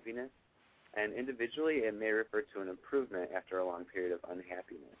is happiness. And individually, it may refer to an improvement after a long period of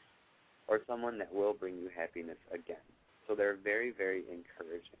unhappiness, or someone that will bring you happiness again. So they're very, very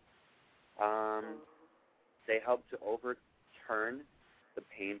encouraging. They help to overturn the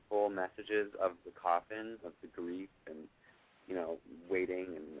painful messages of the coffin, of the grief, and, you know, waiting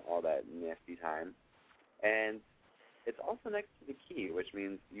and all that nasty time. And it's also next to the key, which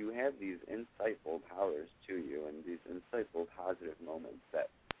means you have these insightful powers to you and these insightful positive moments that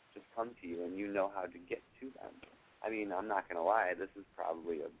just come to you and you know how to get to them. I mean, I'm not going to lie, this is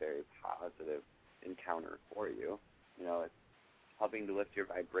probably a very positive encounter for you. You know, it's helping to lift your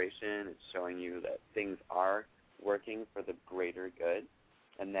vibration. It's showing you that things are working for the greater good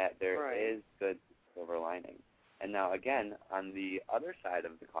and that there is good silver lining. And now, again, on the other side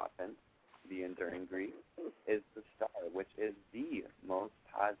of the coffin, the enduring grief, is the Star, which is the most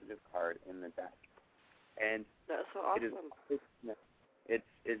positive card in the deck. And that's so awesome.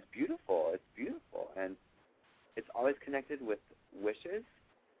 It's beautiful. It's beautiful. And it's always connected with wishes,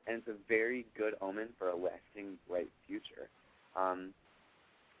 and it's a very good omen for a lasting, bright future.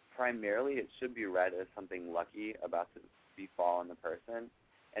 Primarily, it should be read as something lucky about to befall on the person,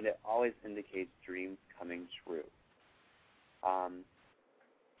 and it always indicates dreams coming true.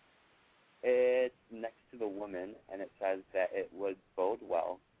 It's next to the woman, and it says that it would bode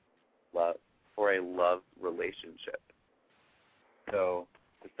well for a love relationship. So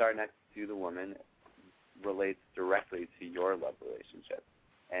the Star next to the woman relates directly to your love relationship,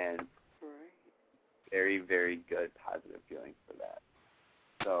 and very, very good positive feelings for that.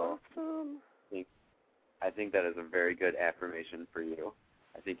 So awesome. I think that is a very good affirmation for you.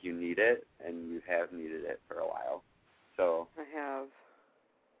 I think you need it, and you have needed it for a while. So I have.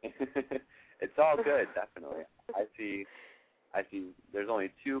 It's all good, definitely. I see there's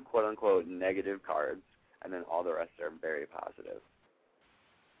only 2 quote-unquote negative cards, and then all the rest are very positive.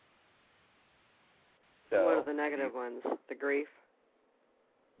 So what are the negative ones? The grief?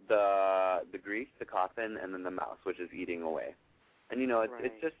 The grief, the coffin, and then the mouse, which is eating away. And, you know,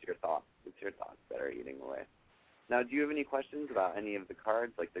 it's just your thoughts. It's your thoughts that are eating away. Now, do you have any questions about any of the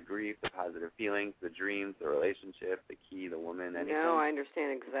cards, like the grief, the positive feelings, the dreams, the relationship, the key, the woman, anything? No, I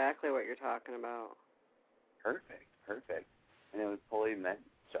understand exactly what you're talking about. Perfect. And it was totally meant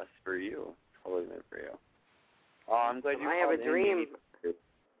just for you. Totally meant for you. Oh, I'm glad you called in. I have a dream.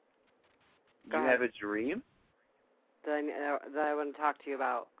 You have a dream? That I want to talk to you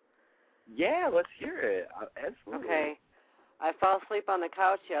about. Yeah, let's hear it. Absolutely. Okay. I fell asleep on the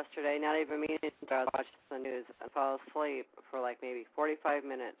couch yesterday, not even meaning to. I was watching the news. I fell asleep for like maybe 45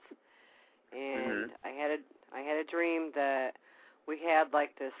 minutes, and I had a dream that we had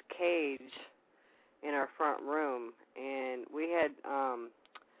like this cage in our front room, and we had,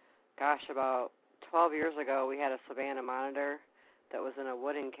 about 12 years ago, we had a Savannah monitor that was in a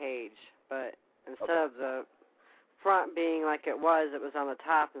wooden cage, but instead of the front being like it was on the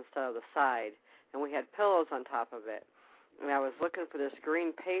top instead of the side, and we had pillows on top of it. And I was looking for this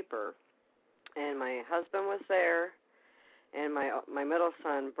green paper, and my husband was there, and my middle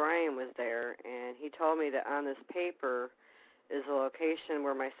son, Brian, was there, and he told me that on this paper is the location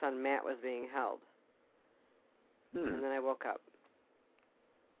where my son, Matt, was being held. And then I woke up.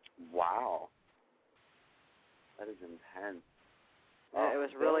 Wow. That is intense. It was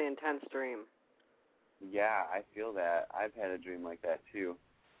a really intense dream. Yeah, I feel that. I've had a dream like that, too.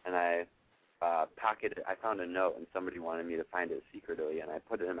 And I found a note, and somebody wanted me to find it secretly, and I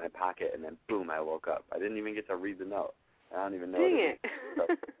put it in my pocket, and then boom, I woke up. I didn't even get to read the note. I don't even know. Dang it.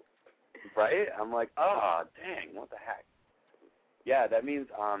 Right? I'm like, oh, dang, what the heck? Yeah, that means,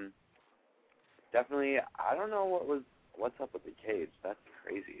 definitely, I don't know what's up with the cage. That's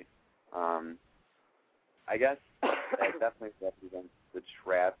crazy. I guess that definitely represents the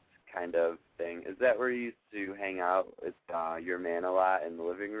trapped kind of thing. Is that where you used to hang out with your man a lot in the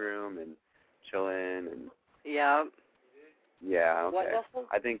living room and chilling? And yeah. Yeah, okay. What, Dustin?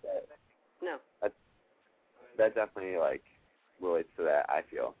 I think that... No. That definitely, like, relates to that, I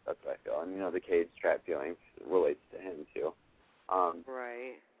feel. That's what I feel. And, you know, the cage trap feeling relates to him, too.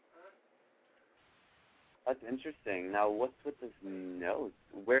 Right. That's interesting. Now, what's with this note?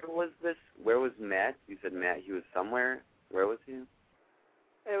 Where was Matt? You said Matt, he was somewhere. Where was he?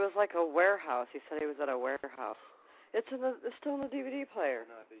 It was like a warehouse. He said he was at a warehouse. It's still in the DVD player.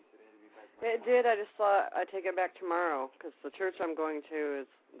 It did. I just thought I'd take it back tomorrow because the church I'm going to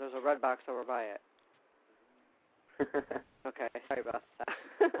there's a red box over by it. Okay, sorry about that.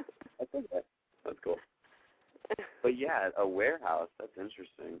 That's okay. That's cool. But yeah, a warehouse. That's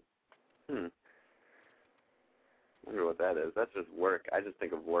interesting. I wonder what that is. That's just work. I just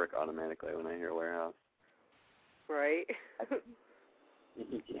think of work automatically when I hear warehouse. Right.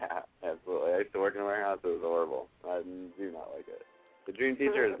 Yeah, absolutely. I used to work in a warehouse. It was horrible. I do not like it. The dream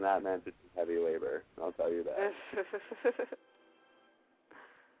teacher is not meant to do heavy labor. I'll tell you that.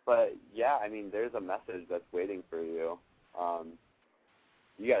 But yeah, I mean, there's a message that's waiting for you.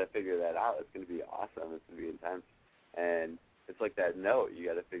 You got to figure that out. It's going to be awesome. It's going to be intense. And it's like that note. You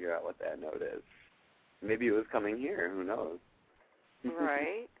got to figure out what that note is. Maybe it was coming here. Who knows?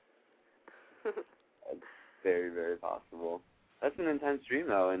 Right. It's very, very possible. That's an intense dream,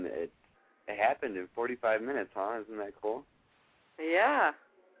 though, and it happened in 45 minutes, huh? Isn't that cool? Yeah.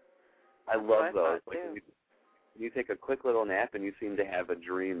 I love those. Like you take a quick little nap and you seem to have a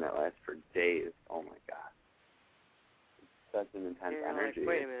dream that lasts for days. Oh my God. It's such an intense energy. Like,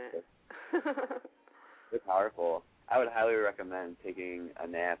 wait a minute. It's powerful. I would highly recommend taking a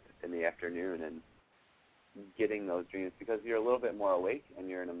nap in the afternoon and getting those dreams because you're a little bit more awake and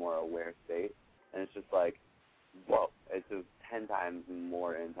you're in a more aware state. And it's just like, whoa, it's just 10 times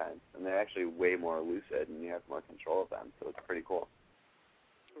more intense. And they're actually way more lucid and you have more control of them. So it's pretty cool.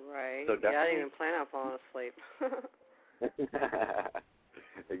 Right. So yeah, I didn't even plan on falling asleep.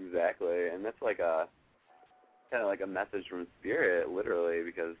 Exactly. And that's like kind of like a message from spirit, literally,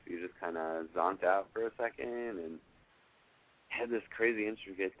 because you just kind of zonked out for a second and had this crazy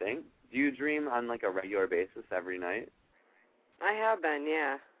intricate thing. Do you dream on like a regular basis every night? I have been,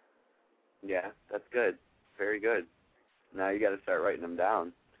 yeah. Yeah, that's good. Very good. Now you got to start writing them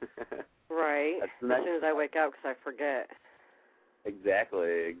down. Right. As soon as I wake up, because I forget.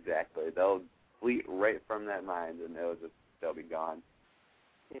 Exactly. They'll fleet right from that mind, and they'll be gone.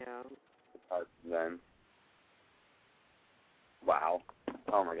 Yeah. It's hard then. Wow.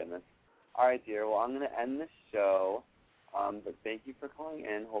 Oh my goodness. All right, dear. Well, I'm going to end the show. But thank you for calling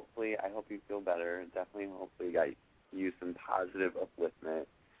in. I hope you feel better. Hopefully got you some positive upliftment.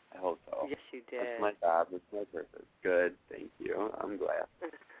 I hope so. Yes, you did. That's my job. That's my purpose. Good. Thank you. I'm glad.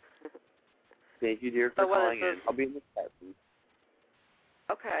 Thank you, dear, for calling in. I'll be in the chat.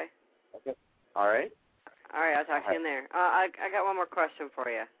 Okay. All right? All right, I'll talk to you in there. I got one more question for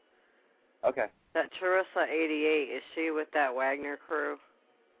you. Okay. That Charissa 88, is she with that Wagner crew?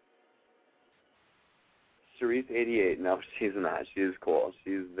 Sharice 88, no, she's not. She's cool.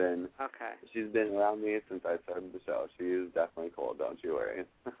 She's been around me since I started the show. She is definitely cool. Don't you worry.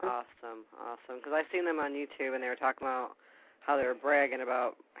 Awesome. Because I seen them on YouTube and they were talking about how they were bragging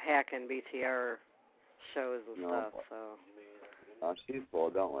about hacking BTR shows and stuff. So. No, she's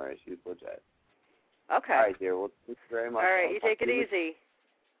cool. Don't worry. She's legit. Okay. All right, dear. Well, thank you very much. All right, you take it easy.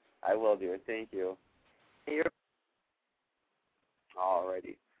 I will, dear. Thank you. All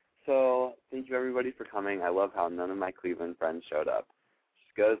righty. So thank you, everybody, for coming. I love how none of my Cleveland friends showed up.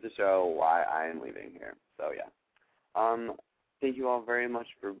 Just goes to show why I am leaving here. So, yeah. Thank you all very much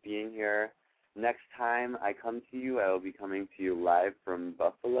for being here. Next time I come to you, I will be coming to you live from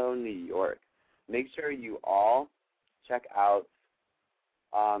Buffalo, New York. Make sure you all check out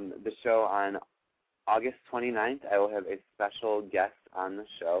the show on August 29th. I will have a special guest on the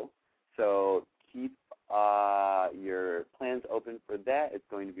show. So keep your plans open for that. It's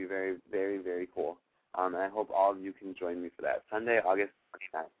going to be very, very, very cool. And I hope all of you can join me for that. Sunday, August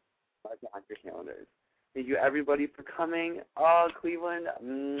 29th. Mark it on your calendars. Thank you, everybody, for coming. Oh, Cleveland,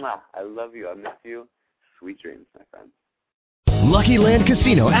 mwah, I love you. I miss you. Sweet dreams, my friend. Lucky Land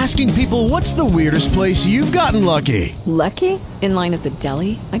Casino, asking people, what's the weirdest place you've gotten lucky? Lucky? In line at the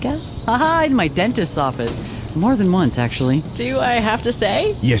deli, I guess? Aha, in my dentist's office. More than once, actually. Do I have to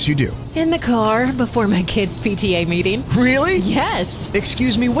say? Yes, you do. In the car before my kids' PTA meeting. Really? Yes.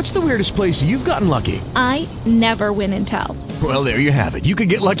 Excuse me, what's the weirdest place you've gotten lucky? I never win and tell. Well, there you have it. You can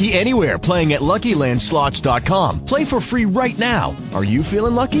get lucky anywhere, playing at LuckyLandSlots.com. Play for free right now. Are you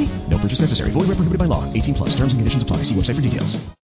feeling lucky? No purchase necessary. Void where prohibited by law. 18+. Terms and conditions apply. See website for details.